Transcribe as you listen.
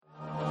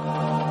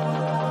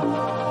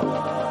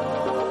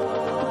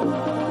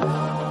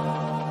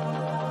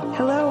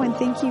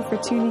thank you for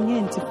tuning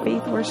in to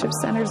Faith Worship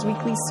Center's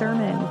weekly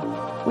sermon.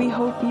 We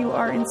hope you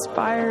are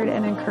inspired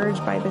and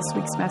encouraged by this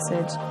week's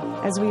message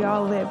as we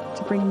all live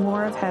to bring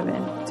more of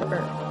heaven to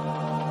earth.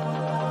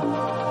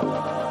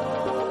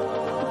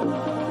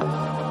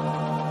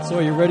 So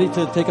are you ready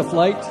to take a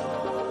flight?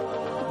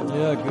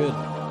 Yeah, good.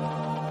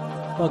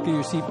 Buckle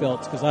your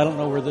seatbelts, because I don't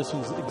know where this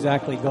one's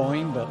exactly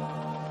going, but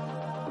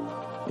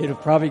it'll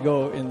probably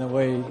go in the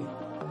way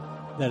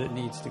that it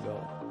needs to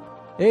go.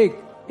 Hey,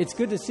 it's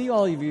good to see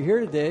all of you here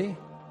today.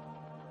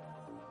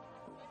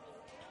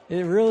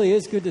 It really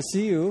is good to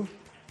see you.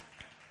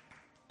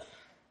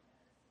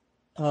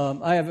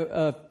 I have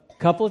a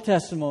couple of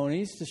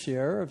testimonies to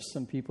share of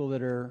some people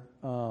that are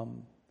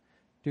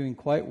doing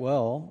quite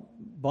well.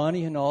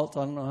 Bonnie Hinault,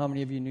 I don't know how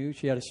many of you knew,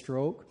 she had a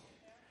stroke.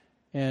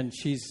 And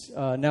she's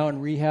now in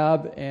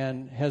rehab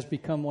and has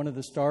become one of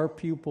the star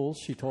pupils,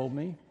 she told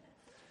me.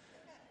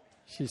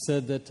 She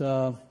said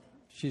that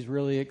she's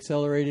really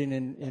accelerating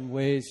in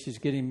ways. She's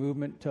getting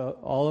movement to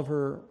all of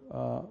her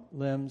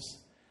limbs.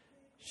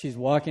 She's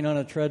walking on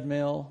a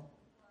treadmill.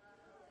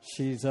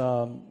 She's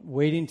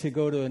waiting to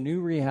go to a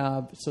new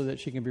rehab so that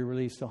she can be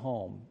released to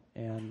home.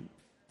 And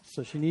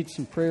so she needs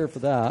some prayer for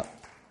that.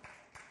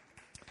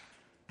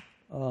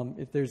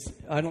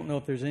 I don't know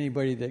if there's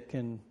anybody that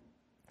can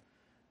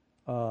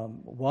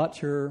watch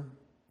her.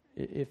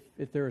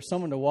 If there was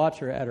someone to watch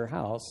her at her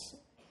house,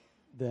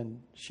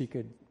 then she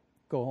could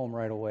go home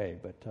right away.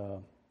 But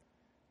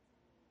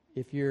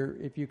if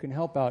you can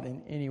help out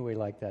in any way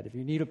like that, if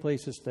you need a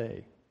place to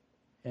stay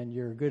and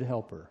you're a good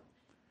helper,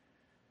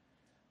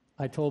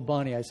 I told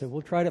Bonnie, I said,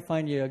 we'll try to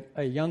find you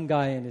a young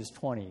guy in his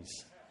 20s.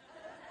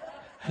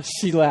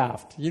 She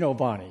laughed. You know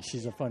Bonnie.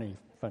 She's a funny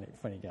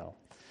gal.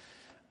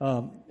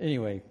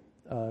 Anyway,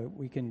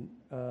 we can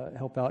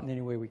help out in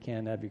any way we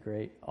can. That'd be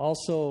great.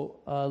 Also,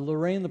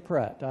 Lorraine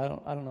LaPrette.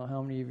 I don't know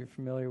how many of you are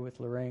familiar with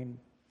Lorraine.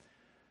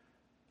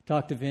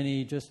 Talked to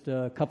Vinny just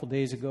a couple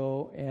days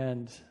ago,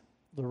 and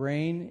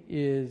Lorraine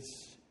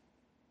is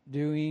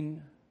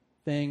doing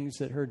things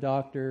that her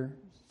doctor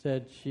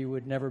said she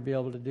would never be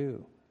able to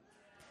do.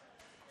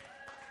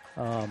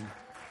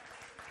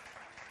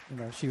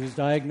 She was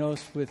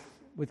diagnosed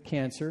with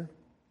cancer,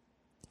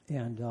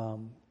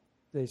 and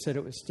they said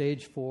it was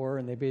stage 4,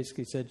 and they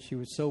basically said she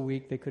was so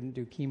weak they couldn't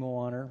do chemo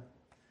on her.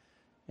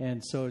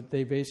 And so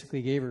they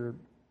basically gave her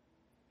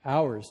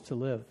hours to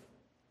live.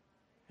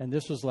 And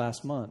this was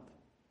last month.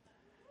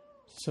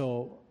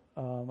 So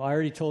I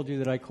already told you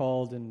that I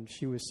called, and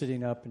she was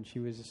sitting up, and she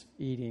was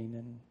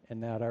eating,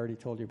 and that. I already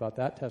told you about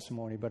that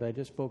testimony. But I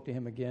just spoke to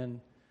him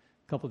again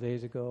a couple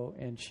days ago,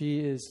 and she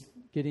is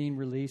getting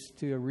released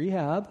to a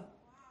rehab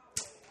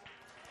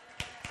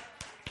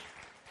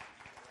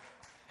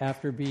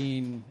after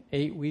being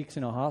 8 weeks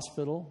in a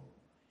hospital,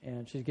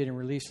 and she's getting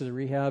released to the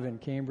rehab in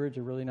Cambridge,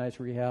 a really nice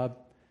rehab.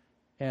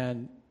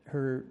 And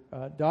her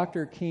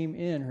doctor came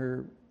in,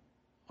 her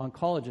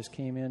oncologist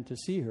came in to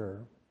see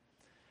her,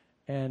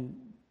 and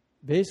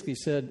basically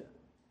said,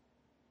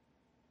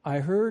 I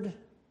heard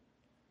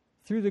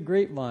through the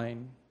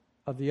grapevine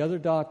of the other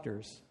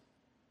doctors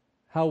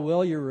how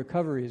well your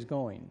recovery is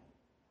going.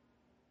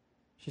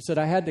 She said,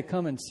 I had to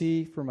come and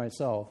see for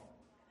myself.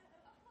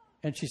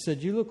 And she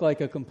said, you look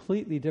like a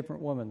completely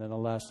different woman than the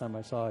last time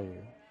I saw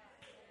you.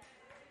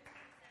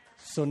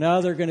 So now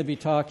they're going to be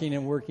talking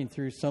and working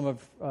through some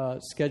of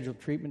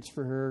scheduled treatments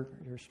for her.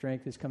 Her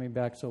strength is coming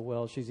back so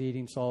well. She's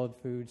eating solid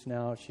foods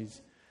now.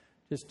 She's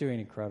just doing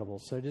incredible.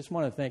 So I just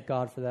want to thank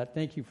God for that.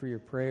 Thank you for your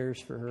prayers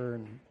for her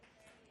and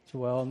as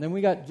well. And then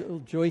we got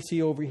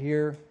Joycey over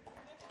here.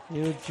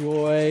 Little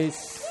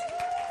Joyce.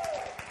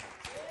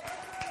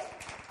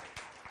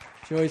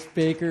 Joyce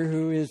Baker,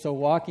 who is a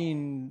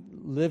walking,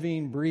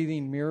 living,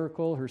 breathing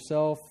miracle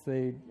herself.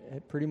 They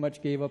pretty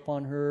much gave up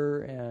on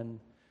her,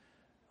 and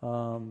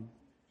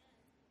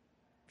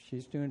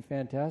she's doing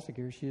fantastic.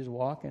 Here she is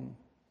walking.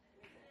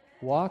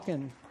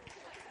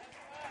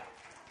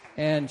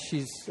 And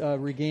she's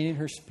regaining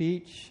her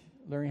speech,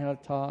 learning how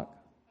to talk.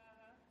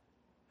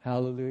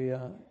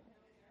 Hallelujah.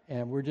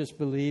 And we're just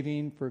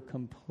believing for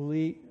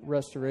complete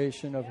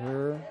restoration of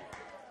her.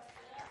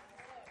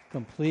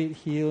 Complete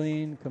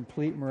healing,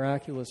 complete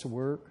miraculous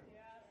work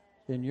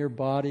in your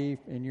body,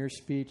 in your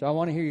speech. I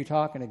want to hear you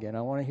talking again.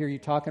 I want to hear you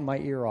talking my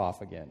ear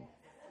off again.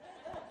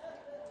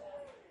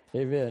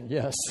 Amen.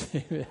 Yes.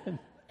 Amen.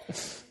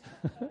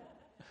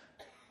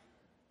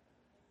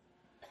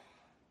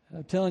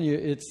 I'm telling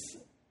you,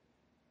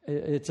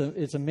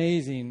 it's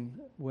amazing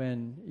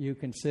when you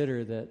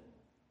consider that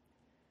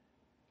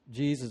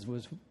Jesus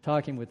was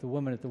talking with the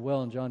woman at the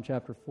well in John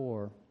chapter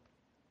 4.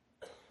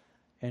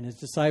 And his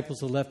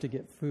disciples had left to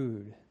get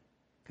food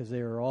because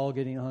they were all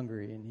getting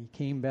hungry. And he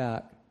came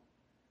back.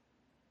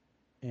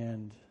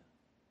 And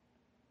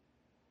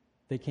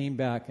they came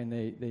back and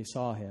they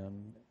saw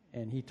him.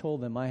 And he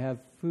told them, I have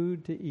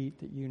food to eat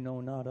that you know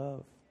not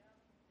of.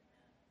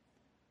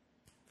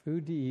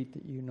 Food to eat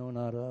that you know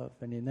not of.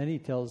 And then he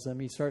tells them,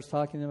 he starts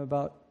talking to them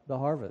about the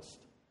harvest.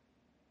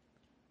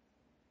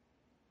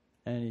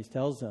 And he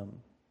tells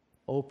them,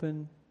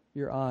 open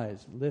your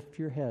eyes, lift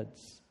your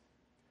heads,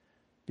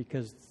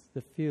 because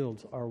the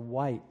fields are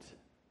white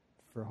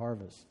for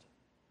harvest.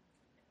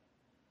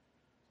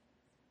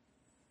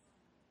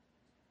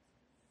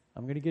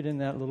 I'm going to get in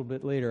that a little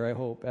bit later, I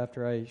hope,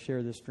 after I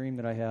share this dream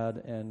that I had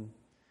and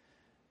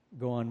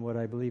go on what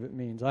I believe it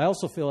means. I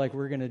also feel like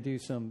we're going to do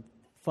some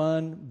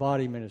fun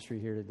body ministry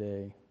here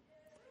today.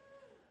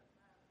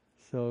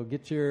 So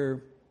get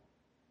your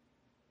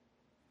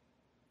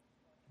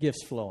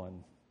gifts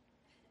flowing.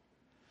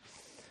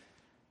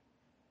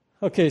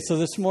 Okay, so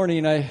this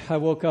morning I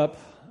woke up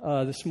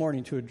this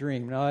morning to a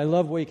dream. Now, I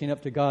love waking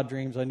up to God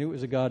dreams. I knew it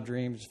was a God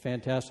dream. It's a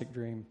fantastic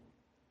dream.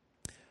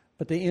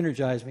 But they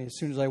energize me as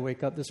soon as I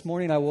wake up. This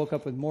morning I woke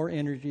up with more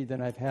energy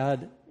than I've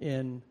had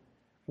in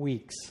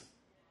weeks.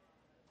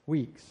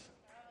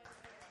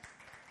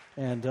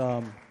 And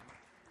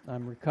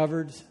I'm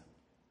recovered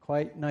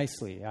quite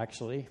nicely,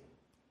 actually.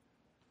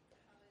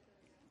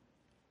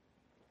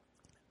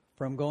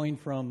 From going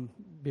from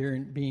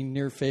being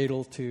near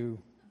fatal to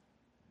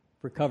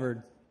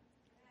recovered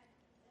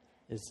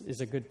is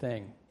a good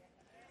thing.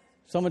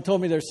 Someone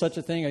told me there's such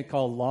a thing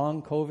called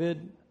long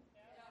COVID.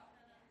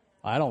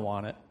 I don't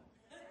want it.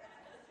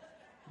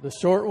 The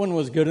short one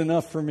was good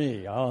enough for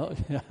me. I'll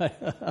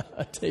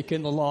take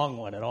in the long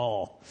one at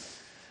all.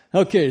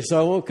 Okay, so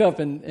I woke up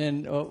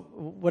and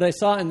what I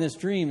saw in this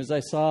dream is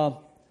I saw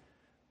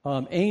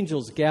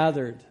angels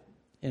gathered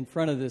in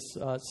front of this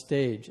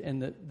stage,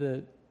 and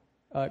the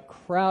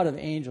crowd of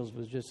angels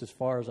was just as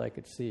far as I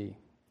could see.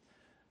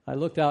 I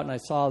looked out and I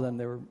saw them.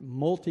 They were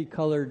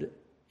multicolored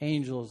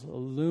angels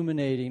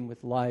illuminating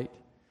with light.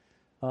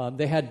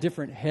 They had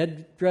different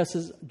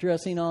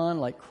dressing on,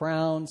 like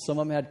crowns. Some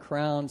of them had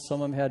crowns.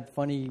 Some of them had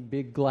funny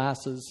big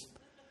glasses.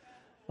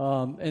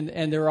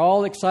 And they're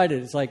all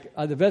excited. It's like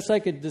the best I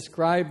could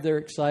describe their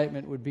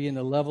excitement would be in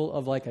the level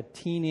of like a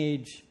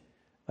teenage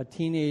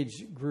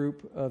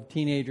group of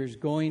teenagers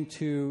going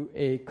to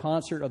a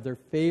concert of their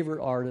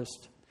favorite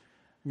artist,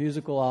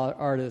 musical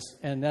artist,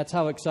 and that's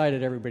how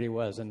excited everybody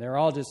was. And they're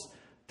all just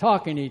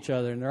talking to each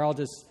other, and they're all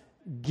just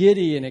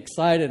giddy and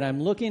excited.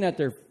 I'm looking at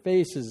their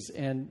faces,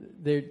 and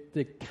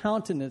the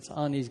countenance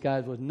on these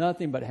guys was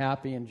nothing but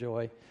happy and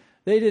joy.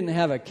 They didn't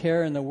have a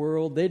care in the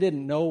world. They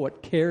didn't know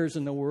what cares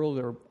in the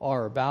world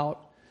are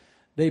about.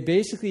 They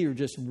basically were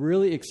just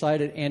really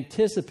excited,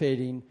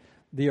 anticipating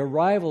the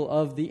arrival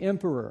of the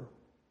emperor.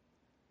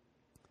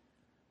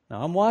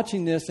 Now, I'm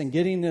watching this and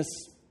getting this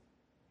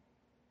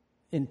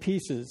in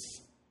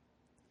pieces.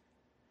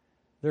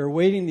 They're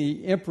awaiting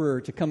the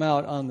emperor to come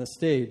out on the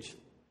stage.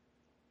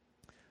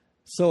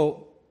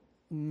 So,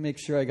 make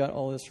sure I got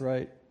all this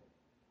right.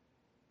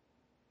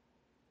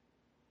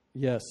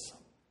 Yes.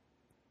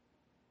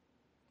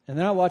 And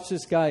then I watched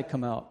this guy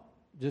come out,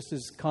 just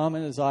as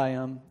common as I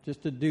am,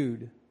 just a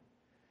dude.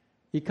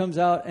 He comes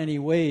out and he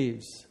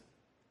waves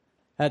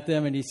at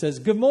them and he says,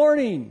 "Good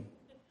morning."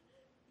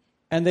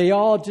 And they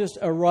all just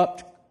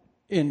erupt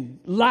in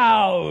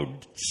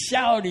loud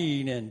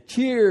shouting and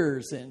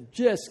cheers and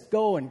just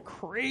going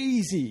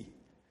crazy.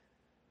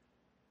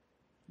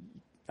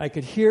 I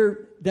could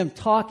hear them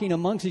talking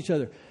amongst each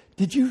other.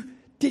 Did you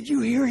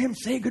hear him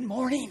say good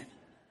morning?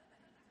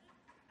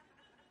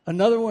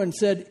 Another one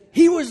said,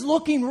 "He was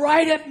looking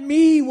right at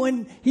me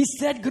when he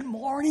said good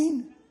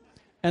morning."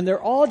 And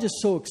they're all just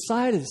so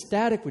excited,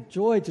 ecstatic with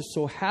joy, just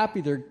so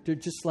happy. They're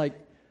just like.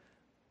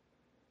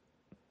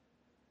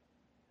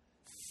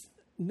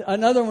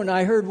 Another one,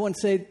 I heard one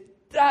say,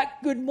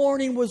 "That good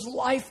morning was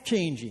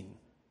life-changing."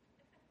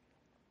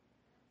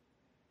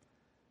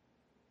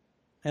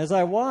 As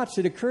I watched,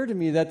 it occurred to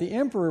me that the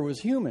emperor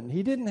was human.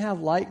 He didn't have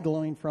light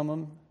glowing from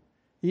him.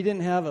 He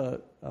didn't have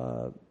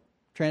a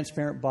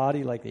transparent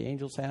body like the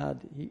angels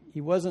had. He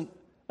wasn't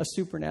a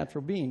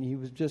supernatural being. He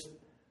was just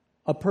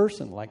a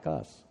person like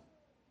us.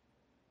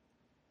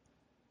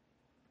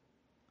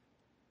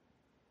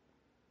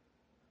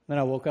 Then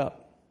I woke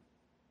up.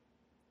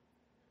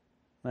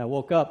 When I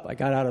woke up, I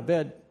got out of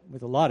bed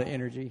with a lot of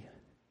energy,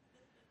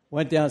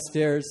 went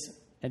downstairs,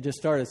 and just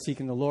started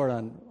seeking the Lord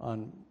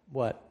on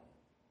what?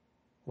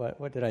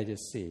 What did I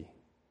just see?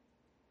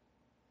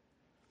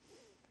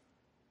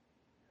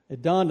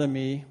 It dawned on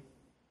me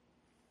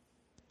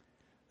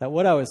that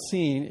what I was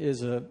seeing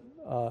is a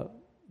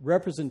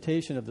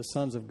representation of the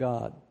sons of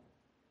God.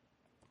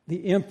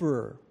 The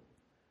emperor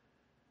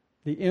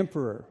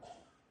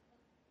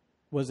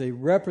was a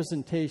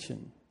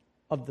representation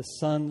of the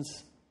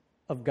sons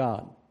of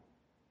God.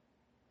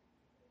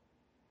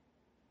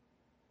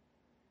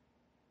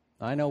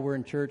 I know we're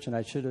in church, and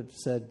I should have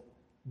said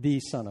the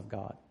Son of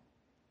God,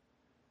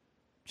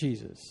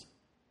 Jesus.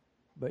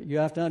 But you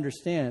have to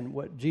understand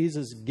what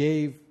Jesus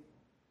gave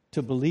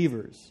to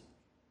believers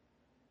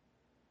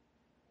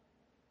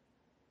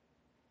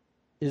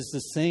is the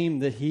same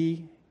that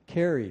he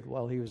carried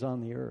while he was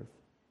on the earth.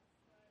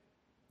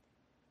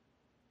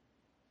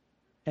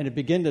 And it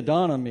began to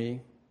dawn on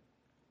me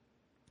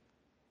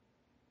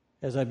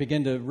as I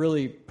began to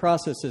really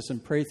process this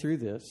and pray through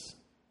this.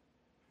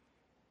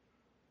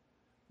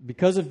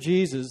 Because of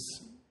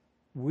Jesus,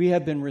 we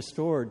have been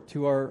restored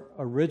to our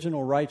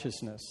original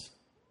righteousness.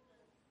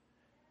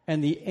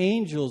 And the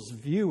angels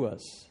view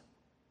us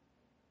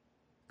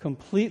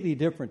completely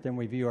different than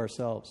we view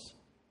ourselves.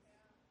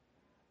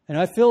 And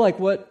I feel like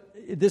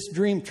this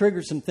dream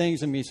triggered some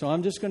things in me, so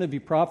I'm just going to be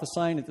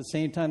prophesying at the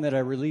same time that I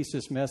release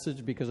this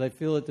message, because I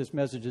feel that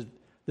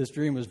this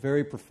dream was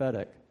very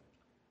prophetic.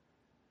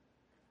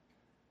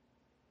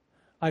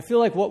 I feel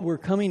like what we're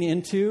coming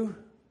into,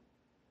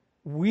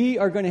 we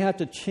are going to have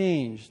to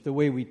change the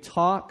way we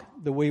talk,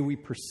 the way we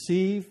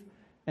perceive,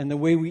 and the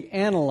way we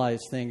analyze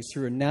things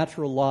through a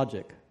natural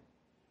logic.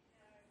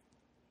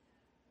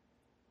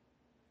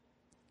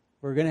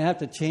 We're going to have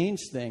to change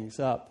things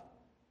up.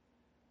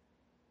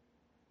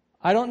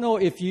 I don't know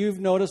if you've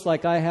noticed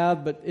like I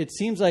have, but it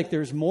seems like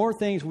there's more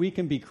things we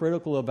can be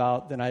critical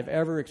about than I've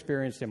ever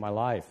experienced in my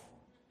life.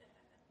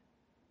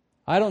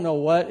 I don't know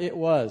what it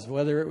was,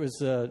 whether it was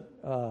the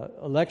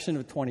election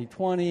of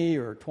 2020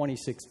 or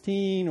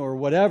 2016 or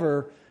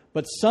whatever,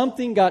 but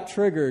something got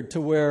triggered to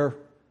where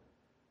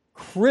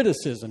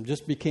criticism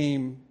just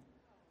became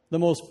the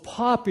most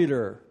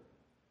popular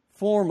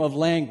form of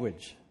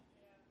language.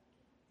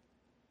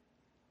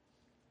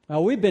 Now,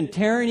 we've been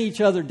tearing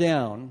each other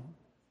down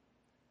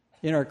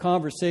in our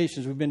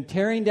conversations. We've been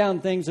tearing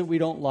down things that we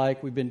don't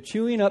like. We've been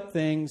chewing up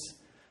things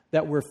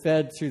that we're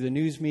fed through the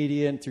news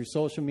media and through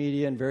social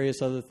media and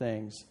various other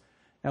things.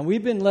 And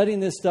we've been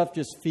letting this stuff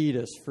just feed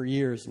us for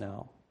years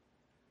now.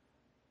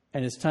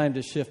 And it's time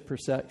to shift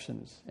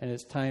perceptions. And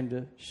it's time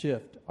to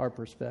shift our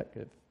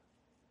perspective.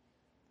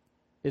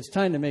 It's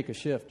time to make a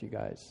shift, you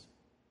guys.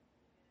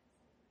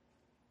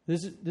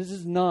 This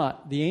is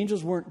not, the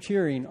angels weren't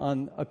cheering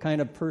on a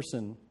kind of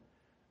person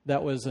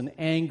that was an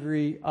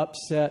angry,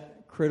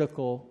 upset,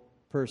 critical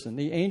person.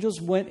 The angels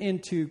went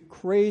into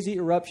crazy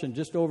eruption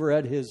just over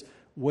at his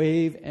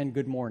wave and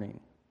good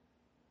morning.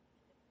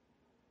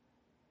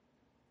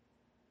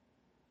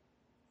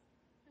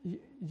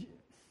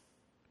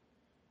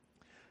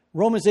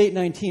 Romans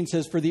 8:19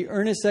 says, "For the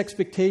earnest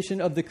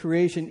expectation of the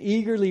creation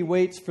eagerly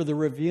waits for the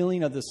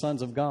revealing of the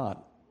sons of God."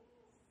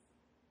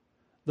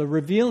 The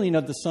revealing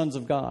of the sons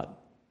of God.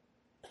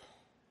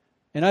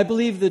 And I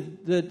believe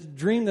that the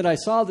dream that I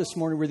saw this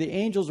morning, where the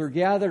angels are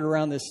gathered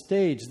around this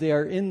stage, they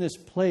are in this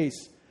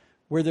place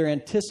where they're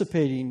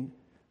anticipating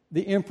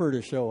the emperor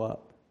to show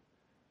up.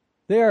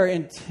 They are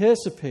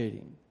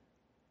anticipating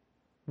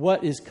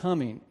what is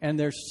coming, and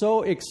they're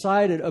so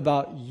excited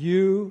about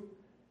you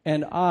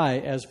and I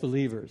as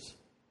believers.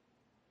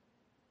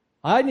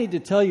 I need to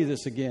tell you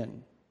this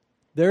again.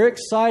 They're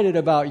excited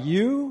about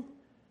you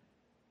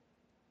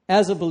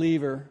as a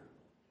believer.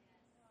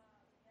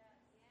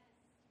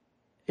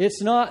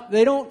 It's not,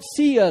 they don't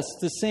see us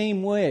the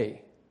same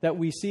way that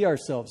we see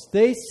ourselves.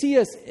 They see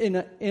us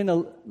in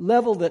a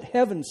level that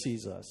heaven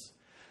sees us.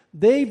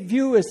 They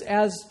view us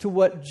as to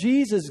what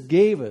Jesus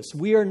gave us.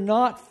 We are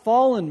not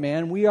fallen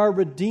man, we are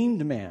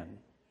redeemed man.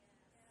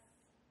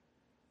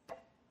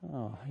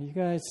 Oh, you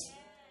guys,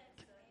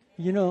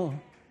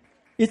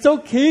 it's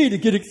okay to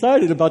get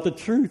excited about the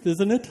truth,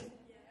 isn't it?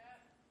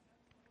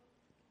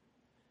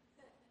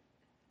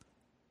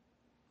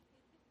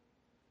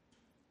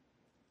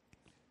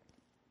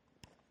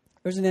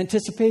 There's an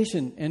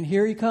anticipation, and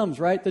here he comes,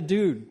 right? The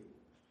dude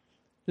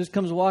just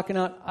comes walking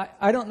out.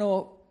 I don't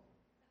know.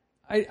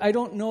 I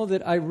don't know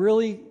that I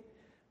really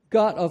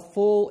got a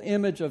full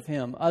image of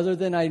him, other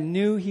than I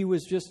knew he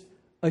was just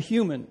a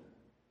human.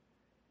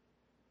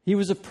 He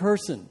was a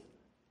person.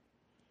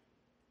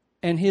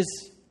 And his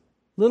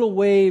little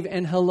wave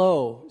and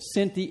hello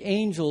sent the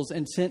angels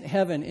and sent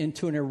heaven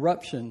into an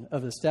eruption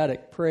of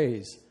ecstatic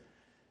praise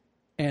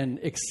and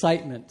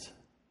excitement.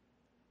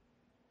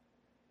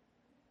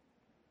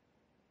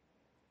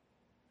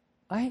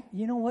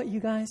 You know what, you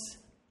guys?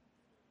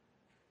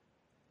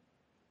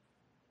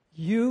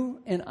 You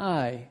and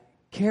I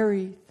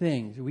carry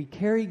things. We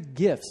carry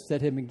gifts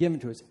that have been given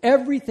to us.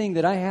 Everything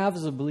that I have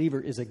as a believer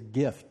is a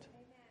gift.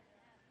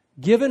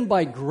 Given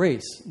by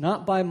grace,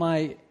 not by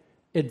my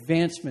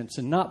advancements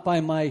and not by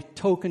my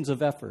tokens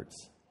of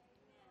efforts.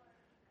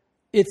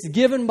 It's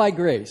given by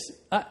grace.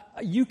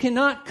 You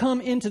cannot come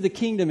into the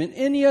kingdom in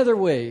any other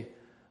way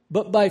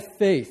but by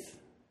faith.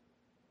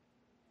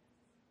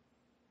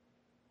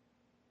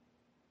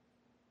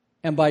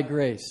 And by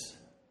grace.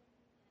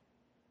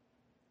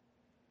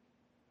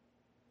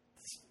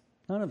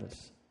 None of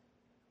us.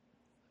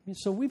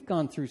 So we've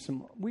gone through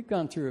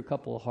a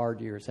couple of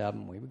hard years,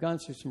 haven't we? We've gone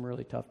through some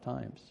really tough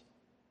times.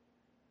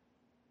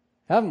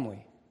 Haven't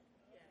we?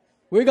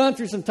 We've gone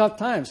through some tough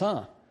times,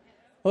 huh?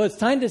 Well, it's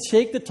time to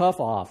shake the tough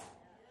off.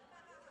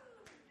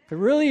 It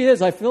really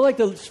is. I feel like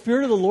the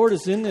Spirit of the Lord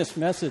is in this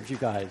message, you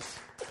guys.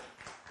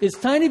 It's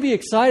time to be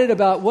excited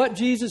about what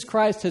Jesus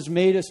Christ has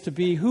made us to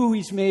be, who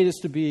He's made us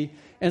to be,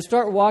 and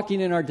start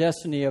walking in our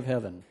destiny of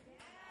heaven.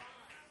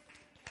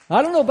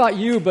 I don't know about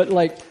you, but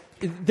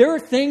there are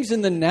things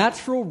in the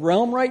natural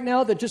realm right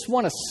now that just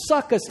want to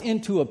suck us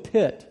into a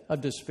pit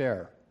of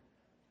despair.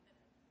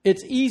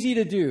 It's easy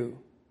to do.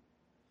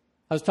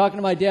 I was talking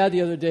to my dad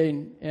the other day,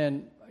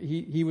 and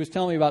he was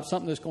telling me about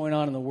something that's going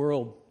on in the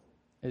world.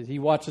 He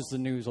watches the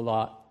news a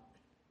lot.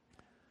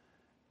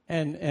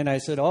 And I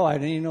said, oh, I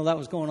didn't even know that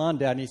was going on,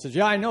 Dad. And he says,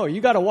 yeah, I know.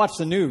 You got to watch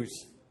the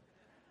news.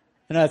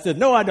 And I said,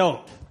 no, I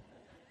don't.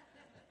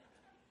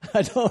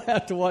 I don't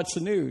have to watch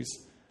the news.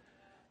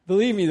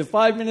 Believe me, the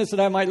 5 minutes that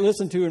I might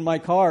listen to in my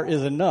car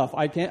is enough.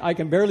 I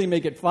can barely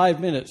make it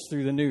 5 minutes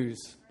through the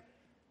news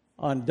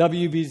on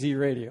WBZ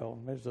radio.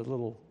 There's a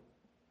little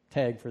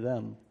tag for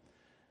them.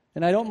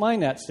 And I don't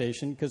mind that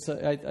station because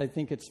I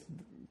think it's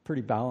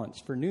pretty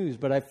balanced for news.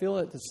 But I feel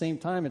at the same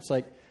time, it's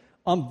like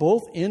on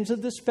both ends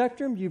of the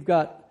spectrum, you've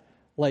got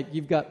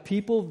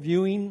people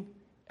viewing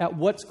at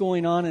what's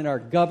going on in our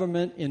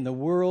government, in the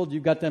world.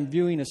 You've got them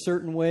viewing a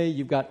certain way.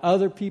 You've got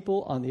other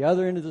people on the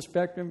other end of the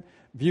spectrum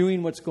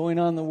viewing what's going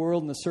on in the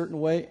world in a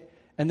certain way.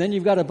 And then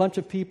you've got a bunch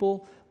of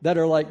people that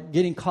are like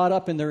getting caught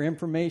up in their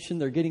information.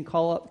 They're getting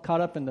caught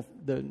up in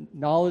the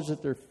knowledge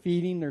that they're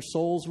feeding their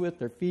souls with.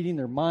 They're feeding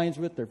their minds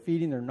with. They're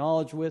feeding their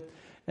knowledge with.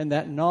 And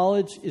that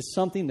knowledge is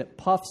something that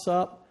puffs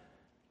up.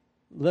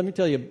 Let me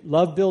tell you,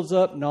 love builds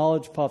up,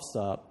 knowledge puffs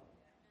up.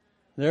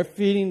 They're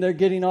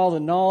getting all the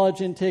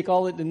knowledge intake,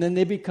 and then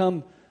they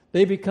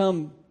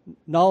become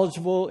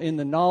knowledgeable in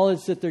the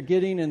knowledge that they're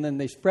getting, and then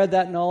they spread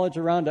that knowledge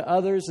around to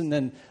others, and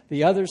then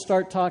the others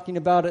start talking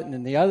about it, and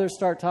then the others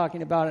start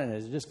talking about it, and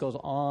it just goes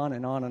on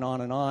and on and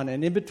on and on.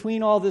 And in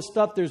between all this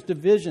stuff, there's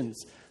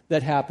divisions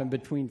that happen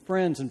between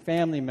friends and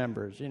family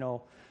members. You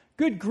know,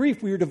 good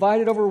grief, we were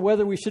divided over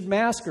whether we should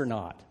mask or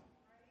not.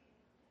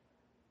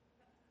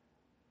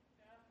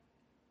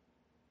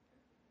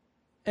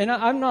 And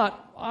I'm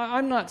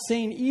not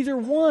saying either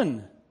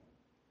one.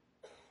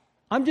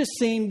 I'm just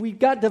saying we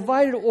got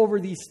divided over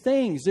these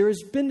things. There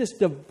has been this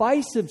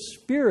divisive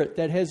spirit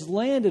that has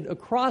landed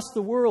across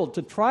the world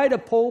to try to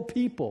pull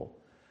people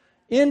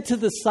into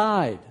the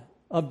side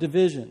of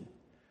division,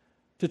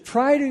 to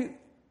try to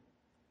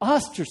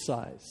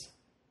ostracize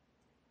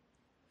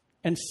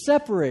and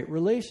separate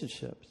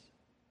relationships.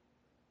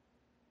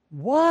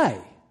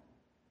 Why?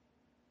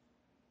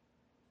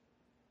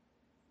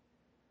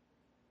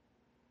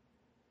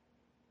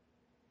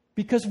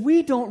 Because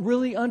we don't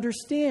really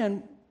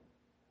understand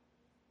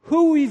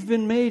who we've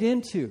been made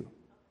into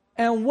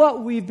and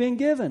what we've been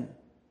given.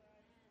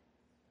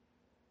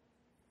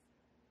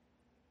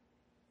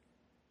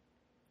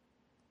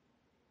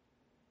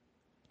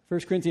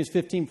 First Corinthians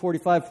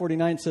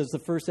 15:45-49 says the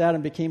first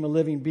Adam became a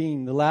living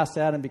being. The last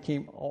Adam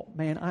became... Oh,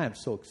 man, I am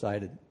so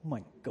excited. Oh,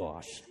 my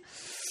gosh.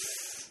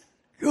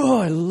 Oh,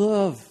 I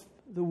love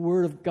the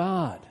Word of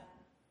God.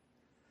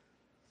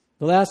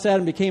 The last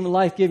Adam became a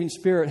life-giving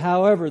spirit.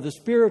 However, the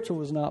spiritual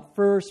was not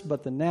first,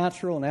 but the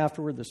natural, and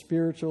afterward the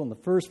spiritual. And the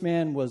first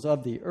man was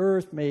of the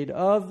earth, made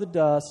of the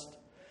dust.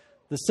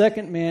 The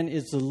second man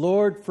is the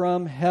Lord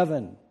from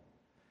heaven.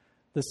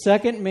 The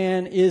second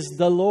man is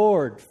the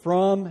Lord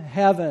from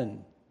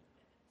heaven.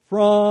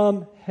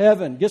 From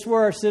heaven. Guess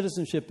where our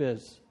citizenship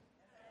is?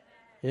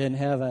 In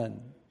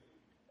heaven.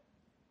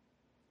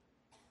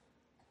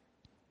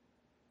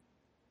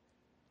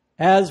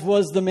 As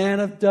was the man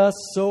of dust,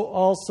 so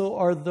also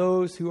are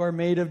those who are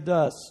made of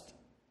dust.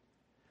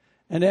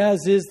 And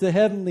as is the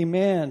heavenly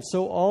man,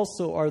 so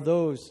also are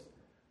those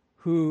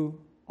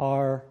who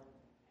are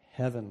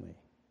heavenly.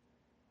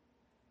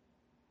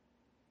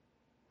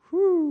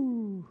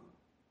 Whew.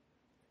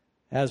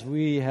 As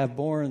we have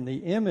borne the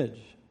image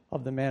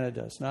of the man of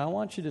dust. Now, I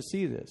want you to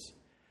see this.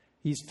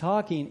 He's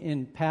talking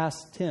in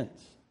past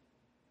tense.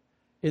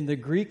 In the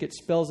Greek, it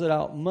spells it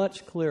out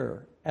much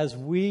clearer. As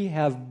we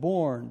have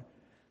borne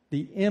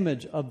the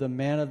image of the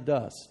man of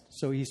dust.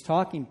 So he's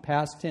talking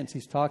past tense.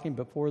 He's talking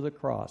before the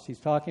cross.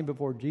 He's talking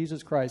before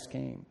Jesus Christ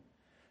came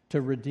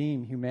to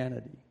redeem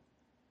humanity.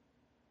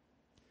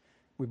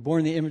 We've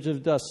borne the image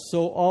of dust.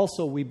 So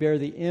also we bear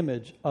the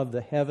image of the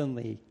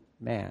heavenly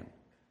man.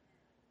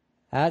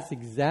 That's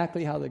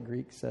exactly how the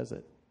Greek says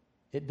it.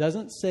 It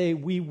doesn't say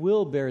we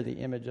will bear the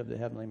image of the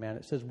heavenly man.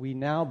 It says we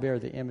now bear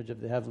the image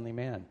of the heavenly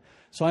man.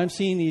 So I'm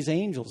seeing these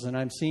angels, and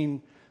I'm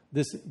seeing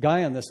this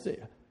guy on the stage.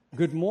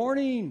 Good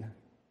morning.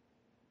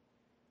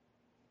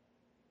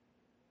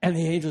 And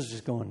the angel's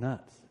just going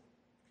nuts.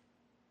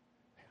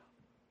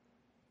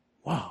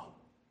 Wow.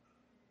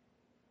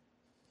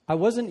 I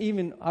wasn't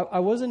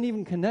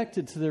even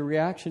connected to the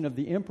reaction of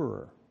the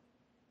emperor,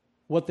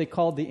 what they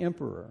called the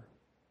emperor.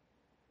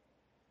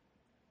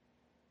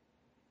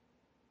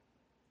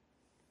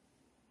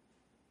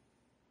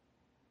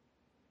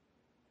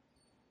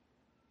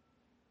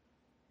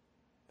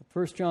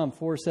 1 John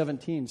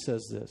 4:17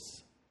 says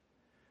this,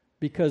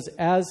 because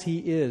as he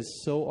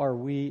is, so are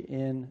we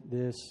in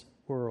this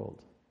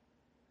world.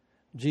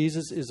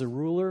 Jesus is a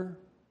ruler.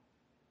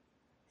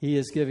 He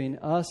is giving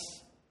us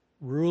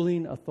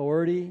ruling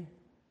authority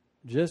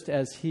just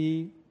as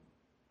he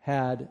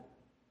had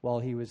while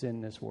he was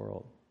in this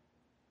world.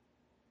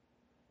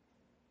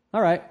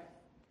 All right.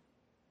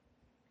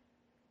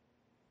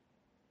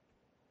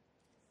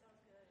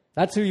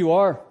 That's who you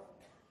are.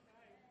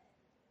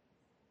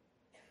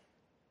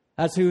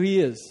 That's who he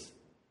is.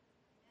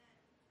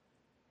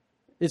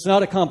 It's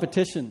not a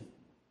competition.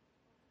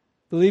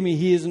 Believe me,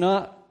 he is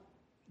not.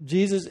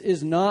 Jesus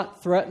is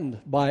not threatened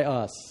by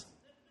us.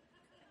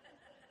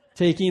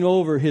 taking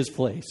over his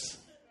place.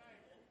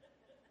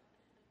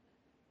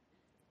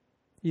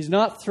 He's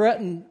not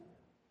threatened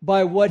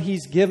by what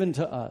he's given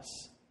to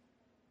us.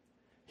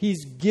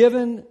 He's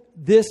given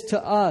this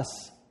to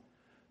us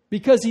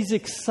because he's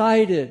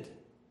excited,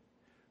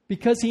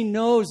 because he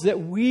knows that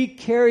we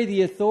carry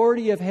the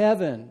authority of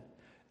heaven.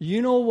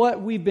 You know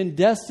what we've been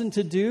destined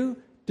to do?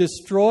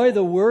 Destroy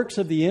the works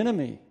of the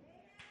enemy.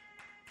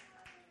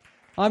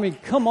 I mean,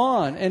 come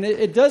on. And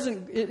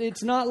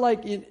it's not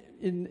like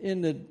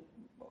in the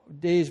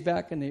days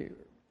back in the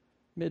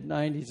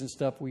mid-90s and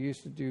stuff, we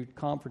used to do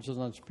conferences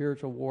on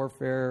spiritual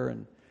warfare,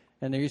 and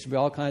there used to be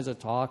all kinds of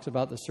talks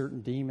about the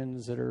certain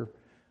demons that are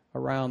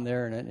around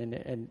there, and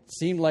it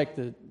seemed like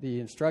the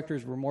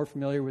instructors were more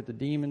familiar with the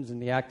demons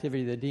and the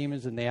activity of the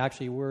demons than they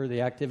actually were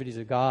the activities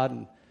of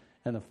God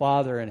and the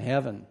Father in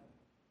heaven.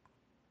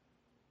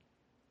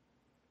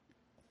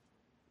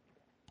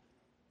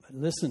 But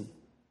listen,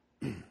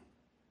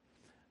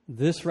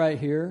 this right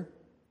here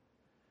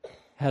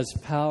has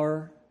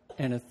power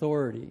and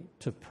authority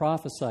to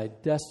prophesy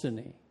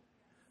destiny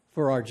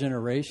for our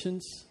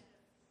generations,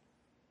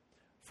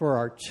 for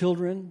our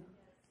children,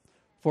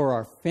 for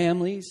our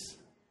families,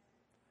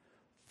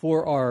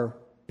 for our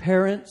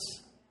parents,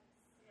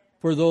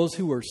 for those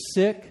who are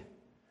sick,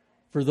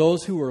 for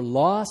those who are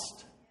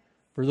lost,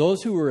 for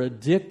those who are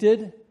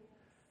addicted,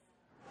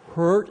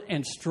 hurt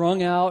and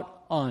strung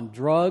out on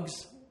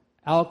drugs,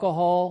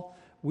 alcohol.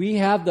 We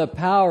have the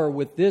power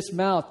with this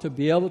mouth to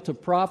be able to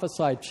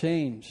prophesy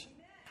change.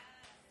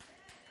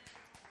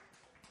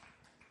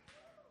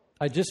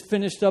 I just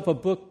finished up a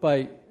book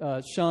by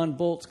Sean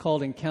Boltz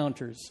called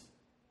Encounters.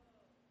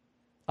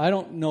 I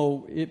don't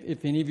know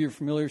if any of you are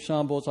familiar with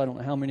Sean Boltz. I don't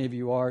know how many of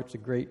you are.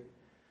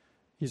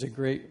 He's a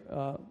great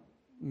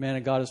man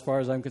of God as far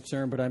as I'm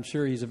concerned, but I'm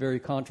sure he's a very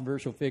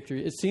controversial figure.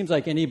 It seems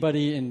like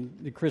anybody in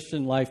the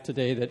Christian life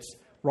today that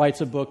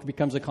writes a book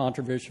becomes a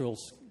controversial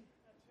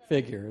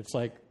figure. It's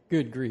like,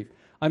 good grief.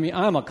 I mean,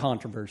 I'm a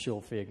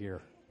controversial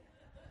figure.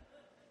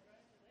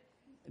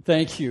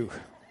 Thank you.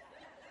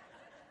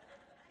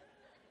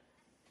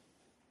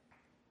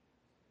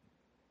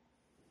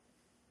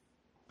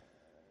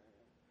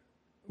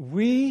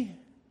 We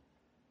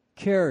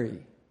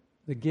carry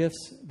the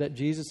gifts that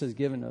Jesus has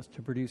given us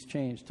to produce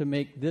change, to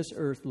make this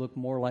earth look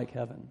more like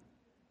heaven.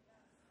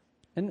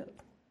 And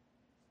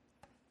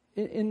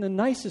in the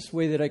nicest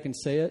way that I can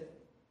say it,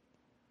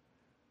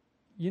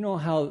 you know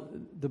how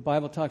the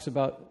Bible talks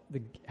about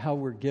how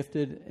we're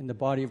gifted in the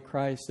body of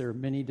Christ. There are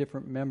many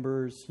different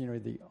members, you know,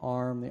 the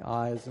arm, the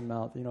eyes, the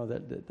mouth, you know,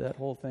 that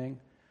whole thing.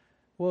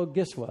 Well,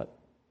 guess what?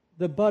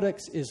 The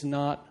buttocks is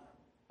not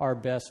our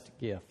best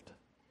gift.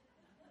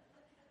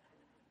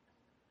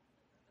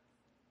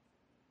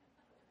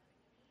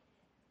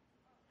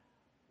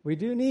 We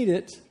do need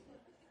it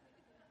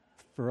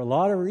for a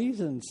lot of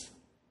reasons.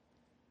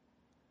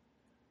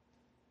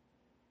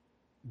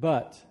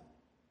 But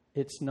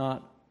it's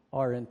not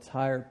our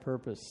entire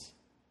purpose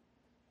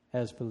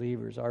as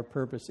believers. Our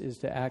purpose is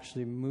to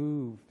actually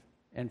move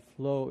and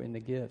flow in the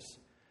gifts.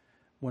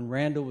 When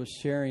Randall was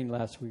sharing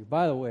last week,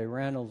 by the way,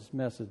 Randall's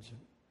message,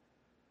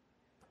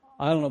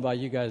 I don't know about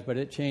you guys, but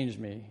it changed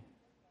me.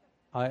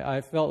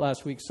 I felt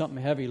last week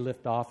something heavy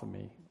lift off of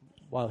me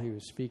while he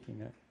was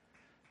speaking it.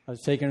 I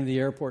was taken to the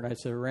airport, and I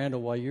said,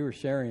 Randall, while you were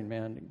sharing,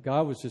 man,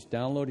 God was just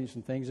downloading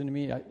some things into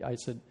me. I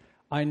said,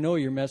 I know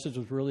your message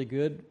was really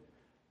good.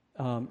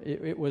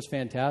 It was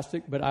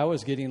fantastic, but I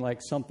was getting like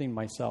something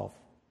myself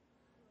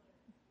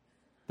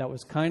that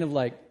was kind of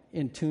like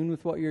in tune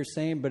with what you're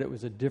saying, but it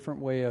was a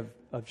different way of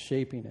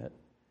shaping it.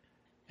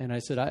 And I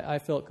said, I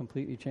felt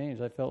completely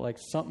changed. I felt like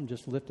something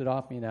just lifted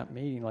off me in that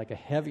meeting, like a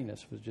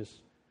heaviness was just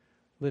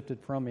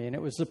lifted from me. And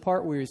it was the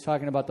part where he was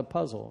talking about the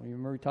puzzle. You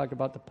remember he talked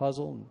about the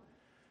puzzle?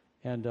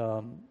 And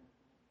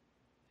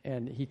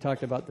he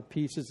talked about the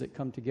pieces that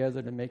come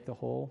together to make the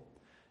whole.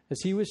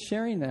 As he was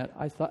sharing that,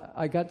 I thought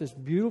I got this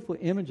beautiful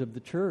image of the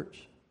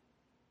church.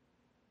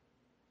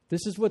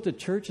 This is what the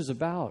church is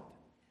about.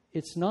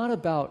 It's not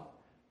about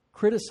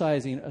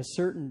criticizing a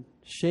certain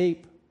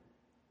shape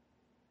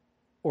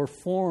or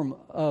form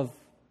of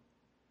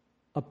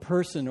a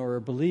person or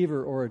a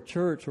believer or a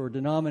church or a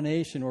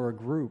denomination or a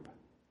group.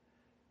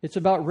 It's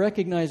about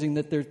recognizing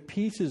that their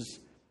pieces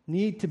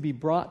need to be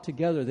brought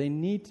together. They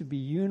need to be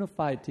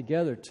unified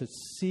together to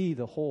see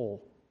the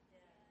whole.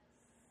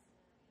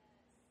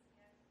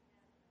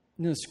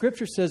 You know,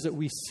 Scripture says that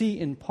we see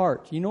in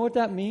part. You know what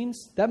that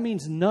means? That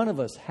means none of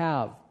us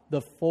have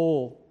the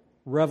full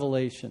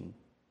revelation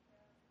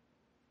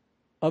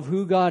of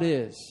who God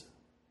is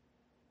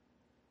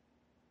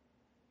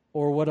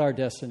or what our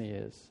destiny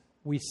is.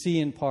 We see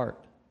in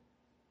part.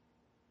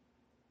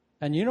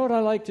 And you know what I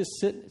like,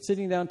 just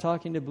sitting down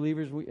talking to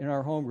believers in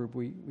our home group.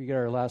 We got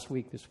our last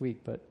week this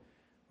week, but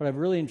what I've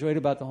really enjoyed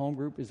about the home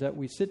group is that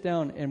we sit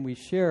down and we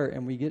share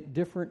and we get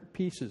different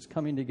pieces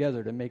coming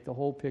together to make the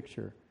whole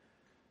picture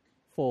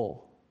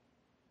full.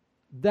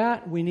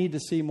 That we need to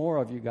see more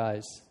of, you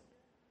guys.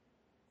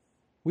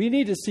 We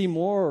need to see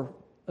more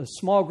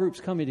small groups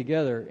coming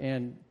together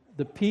and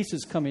the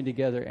pieces coming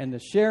together and the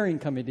sharing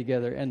coming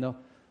together and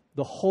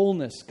the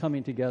wholeness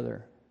coming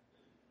together.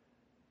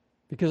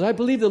 Because I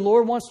believe the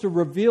Lord wants to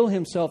reveal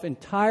himself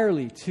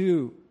entirely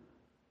to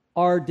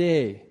our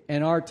day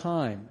and our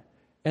time.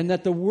 And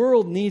that the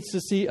world needs to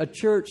see a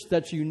church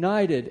that's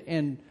united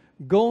and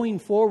going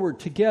forward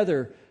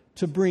together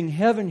to bring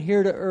heaven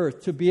here to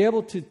earth, to be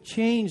able to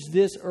change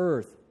this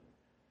earth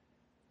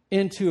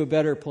into a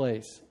better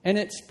place. And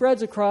it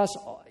spreads across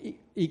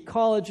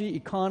ecology,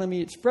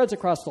 economy. It spreads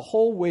across the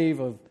whole wave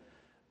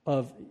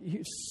of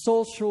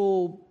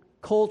social,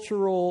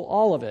 cultural,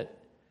 all of it.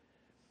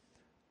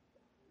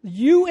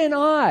 You and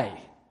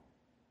I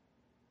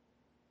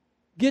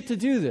get to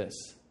do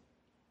this.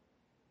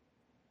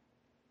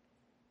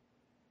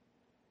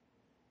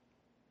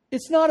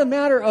 It's not a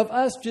matter of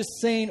us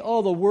just saying,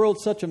 oh, the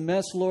world's such a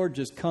mess, Lord,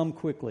 just come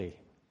quickly.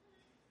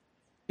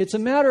 It's a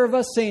matter of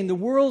us saying, the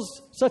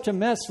world's such a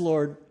mess,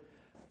 Lord.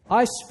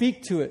 I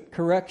speak to it,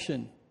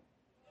 correction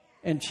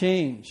and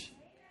change.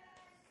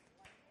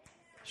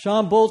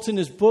 Sean Bolton,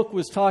 his book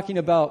was talking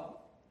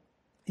about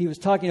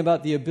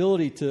the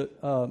ability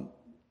to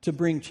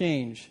bring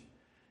change.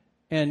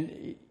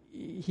 And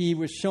he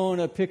was shown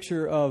a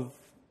picture of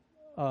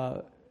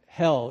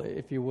hell,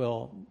 if you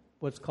will,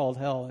 what's called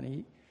hell.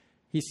 And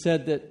he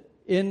said that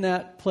in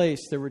that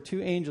place there were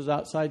two angels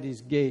outside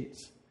these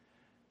gates,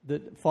 the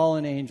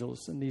fallen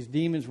angels, and these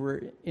demons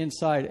were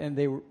inside, and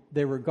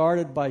they were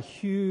guarded by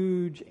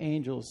huge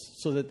angels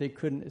so that they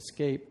couldn't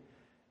escape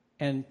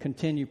and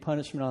continue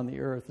punishment on the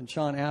earth. And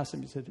Sean asked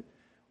him, he said,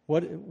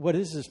 what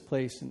is this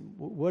place, and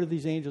what are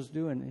these angels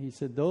doing? And he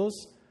said,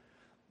 those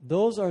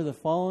are the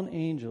fallen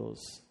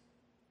angels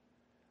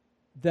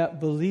that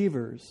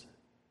believers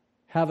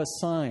have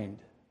assigned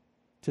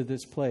to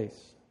this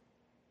place,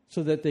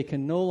 so that they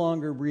can no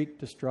longer wreak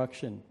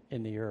destruction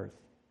in the earth.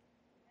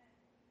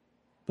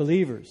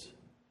 Believers.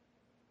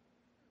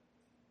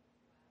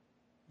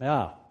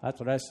 Yeah,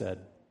 that's what I said.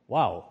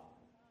 Wow.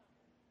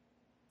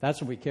 That's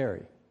what we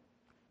carry.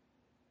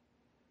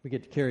 We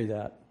get to carry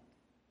that.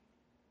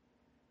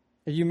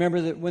 And you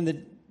remember that when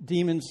the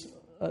demons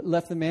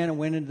left the man and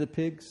went into the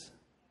pigs?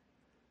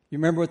 You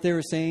remember what they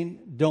were saying?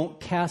 Don't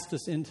cast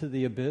us into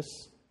the abyss.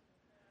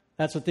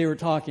 That's what they were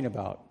talking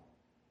about.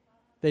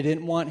 They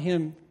didn't want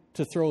him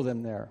to throw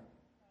them there.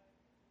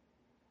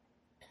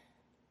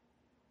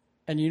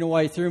 And you know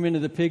why he threw them into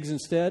the pigs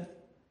instead?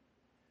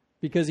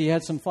 Because he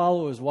had some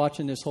followers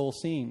watching this whole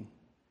scene.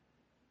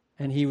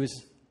 And he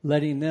was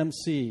letting them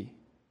see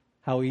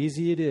how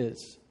easy it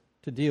is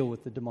to deal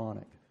with the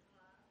demonic.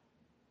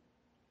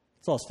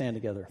 Let's all stand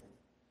together.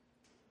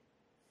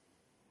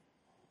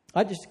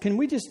 Can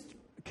we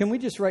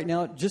just right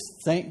now just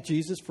thank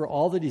Jesus for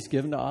all that he's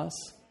given to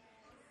us?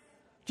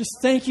 Just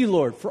thank you,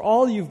 Lord, for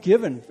all you've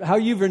given, how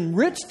you've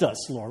enriched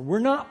us, Lord. We're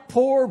not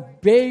poor,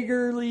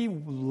 beggarly,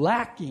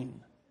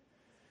 lacking.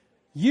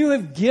 You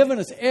have given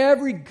us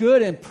every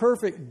good and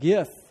perfect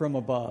gift from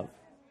above.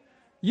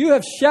 You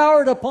have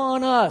showered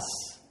upon us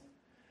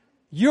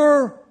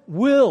your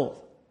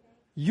will,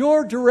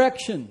 your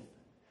direction.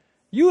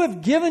 You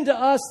have given to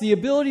us the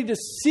ability to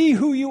see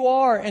who you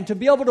are and to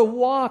be able to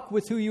walk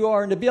with who you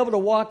are and to be able to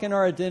walk in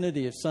our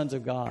identity as sons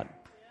of God.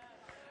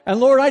 And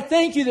Lord, I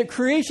thank you that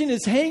creation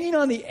is hanging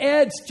on the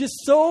edge, just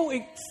so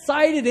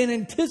excited and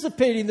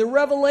anticipating the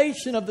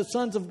revelation of the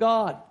sons of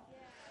God.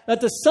 That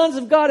the sons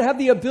of God have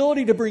the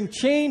ability to bring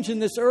change in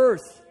this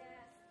earth.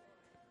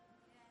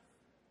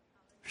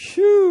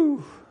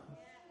 Phew.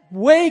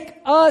 Wake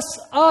us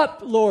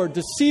up, Lord,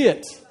 to see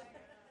it.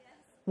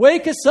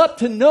 Wake us up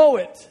to know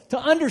it, to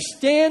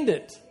understand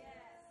it,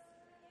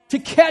 to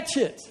catch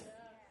it.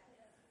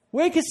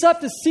 Wake us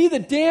up to see the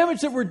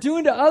damage that we're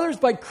doing to others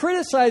by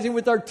criticizing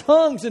with our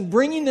tongues and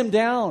bringing them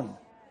down.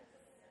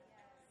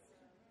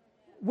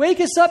 Wake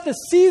us up to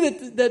see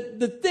that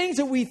the things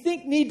that we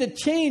think need to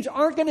change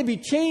aren't going to be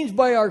changed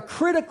by our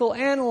critical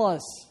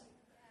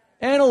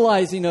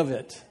analyzing of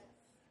it.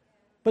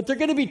 But they're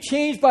going to be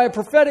changed by a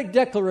prophetic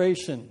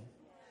declaration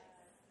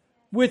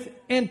with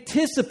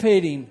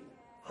anticipating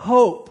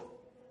hope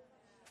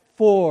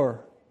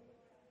for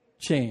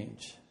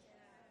change.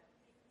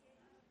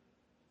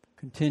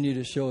 Continue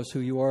to show us who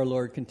you are,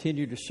 Lord.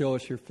 Continue to show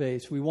us your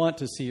face. We want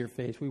to see your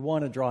face. We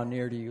want to draw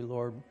near to you,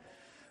 Lord.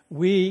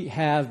 We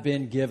have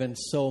been given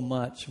so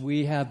much.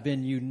 We have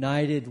been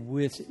united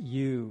with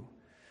you.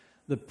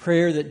 The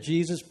prayer that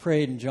Jesus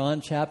prayed in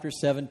John chapter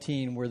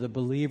 17, where the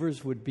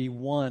believers would be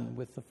one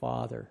with the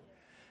Father,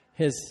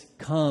 has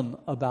come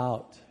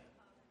about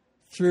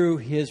through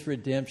his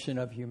redemption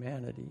of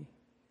humanity.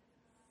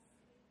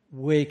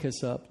 Wake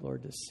us up,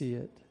 Lord, to see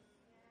it.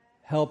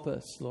 Help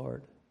us,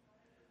 Lord.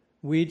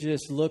 We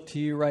just look to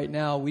you right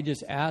now. We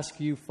just ask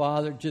you,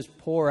 Father, just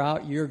pour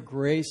out your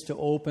grace to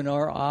open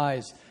our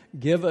eyes.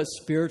 Give us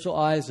spiritual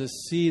eyes to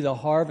see the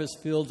harvest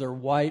fields are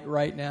white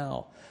right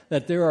now.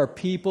 That there are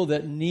people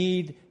that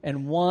need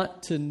and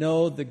want to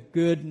know the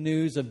good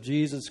news of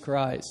Jesus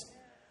Christ,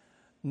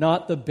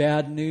 not the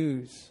bad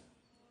news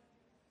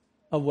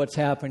of what's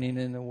happening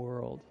in the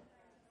world.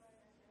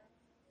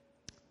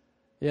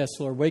 Yes,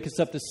 Lord, wake us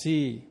up to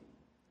see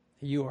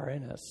you are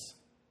in us.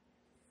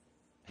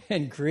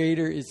 And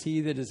greater is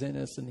he that is in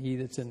us than he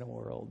that's in the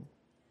world.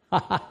 Ha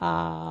ha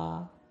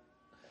ha.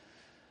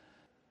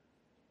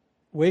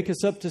 Wake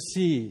us up to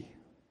see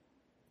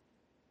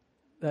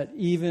that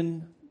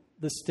even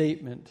the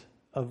statement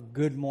of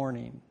good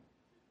morning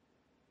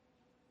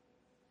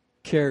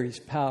carries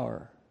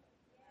power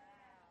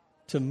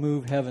to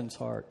move heaven's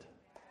heart.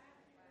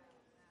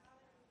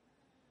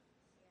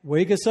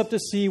 Wake us up to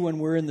see when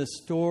we're in the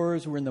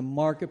stores, we're in the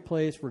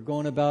marketplace, we're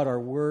going about our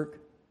work.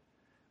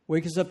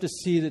 Wake us up to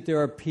see that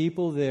there are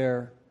people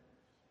there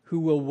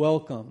who will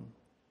welcome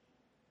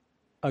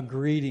a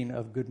greeting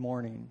of good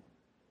morning,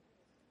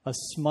 a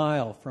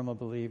smile from a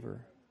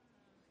believer.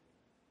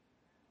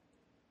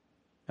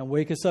 And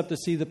wake us up to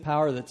see the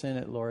power that's in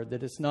it, Lord,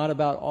 that it's not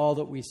about all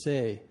that we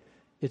say.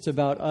 It's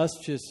about us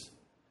just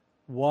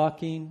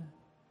walking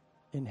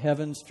in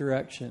heaven's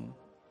direction,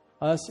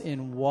 us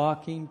in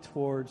walking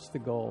towards the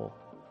goal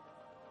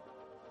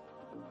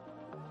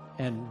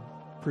and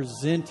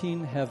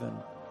presenting heaven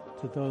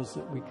to those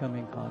that we come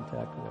in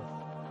contact with.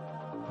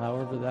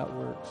 However that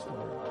works,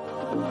 Lord.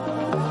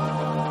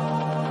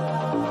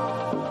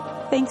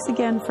 Thanks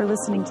again for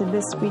listening to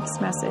this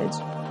week's message.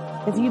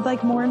 If you'd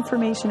like more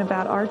information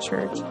about our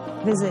church,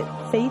 visit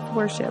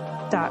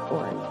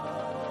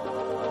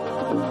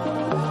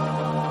faithworship.org.